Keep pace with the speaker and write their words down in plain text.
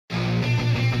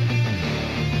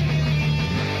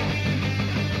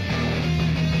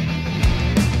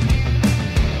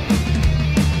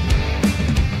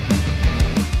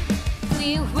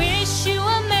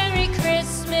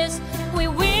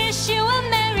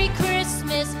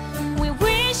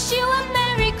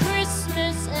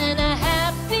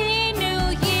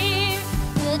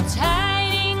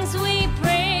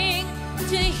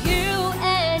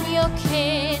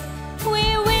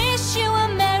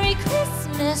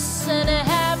Christmas and a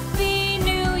Happy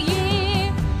New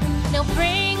Year. Now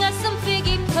bring us some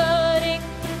figgy pudding.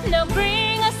 Now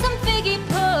bring us some figgy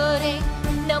pudding.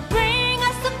 Now bring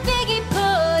us some figgy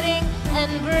pudding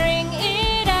and bring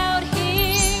it out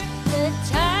here. The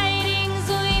tidings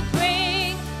we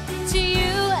bring to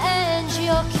you and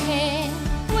your king.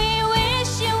 We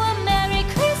wish you a Merry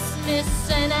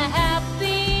Christmas and a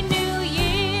Happy New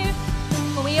Year.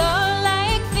 For we all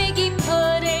like figgy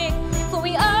pudding. For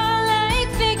we all like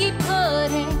figgy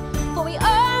pudding. For we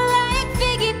all like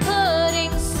figgy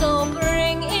pudding. So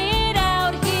bring it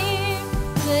out here.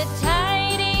 The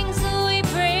tidings we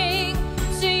bring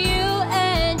to you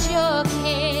and your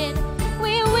kin.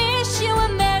 We wish you a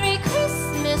Merry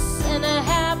Christmas and a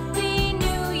Happy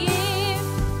New Year.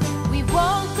 We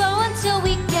won't go until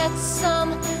we get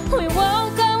some. We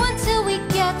won't go until we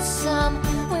get some.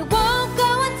 We won't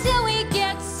go until we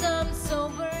get some. So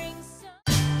bring some.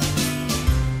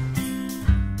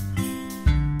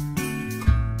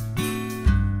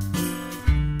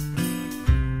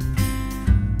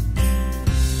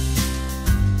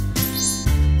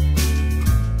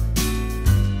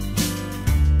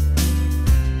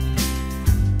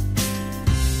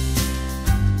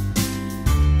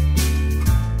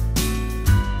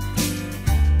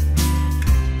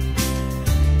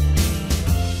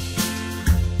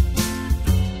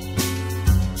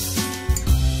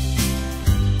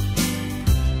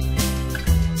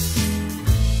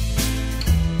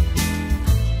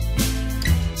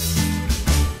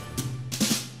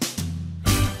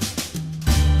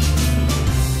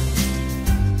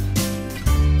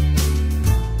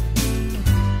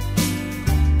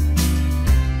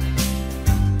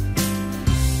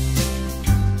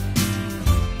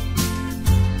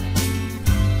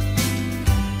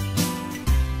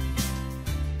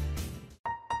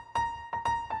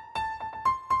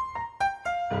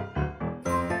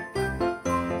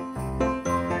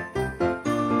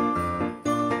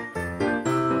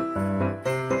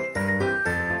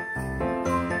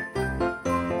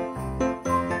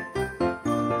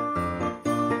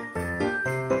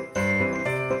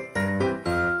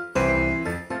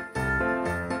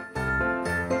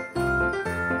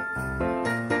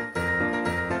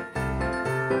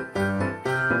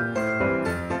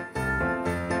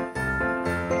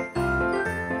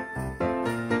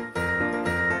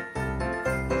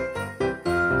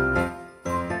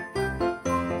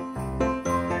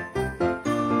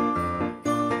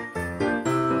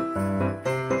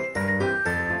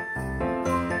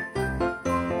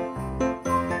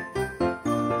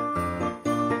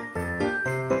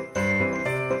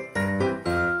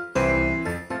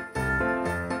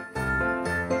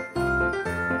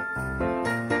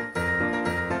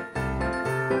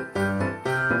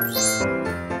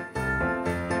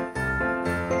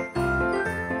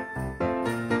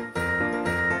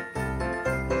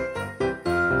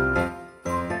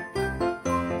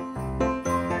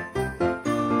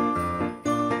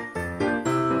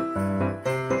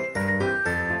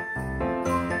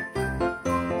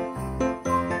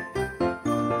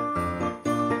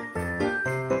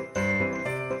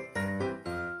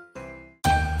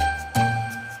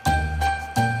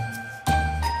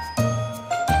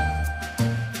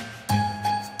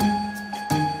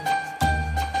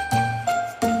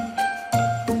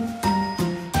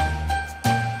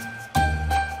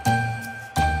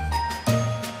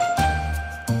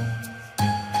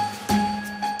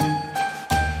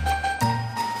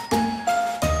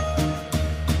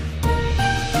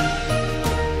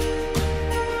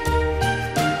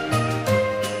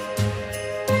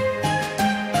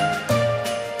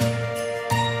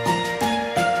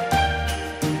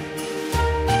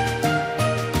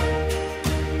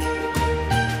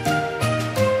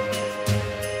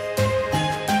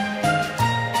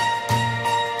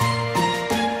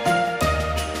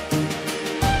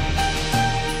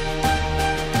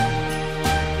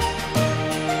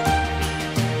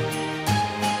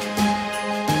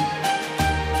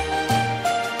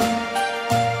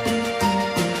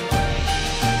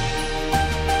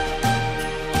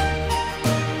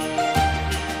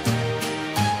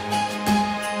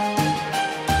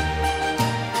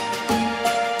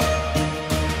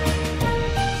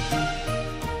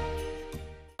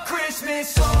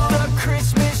 Christmas, oh, the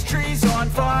Christmas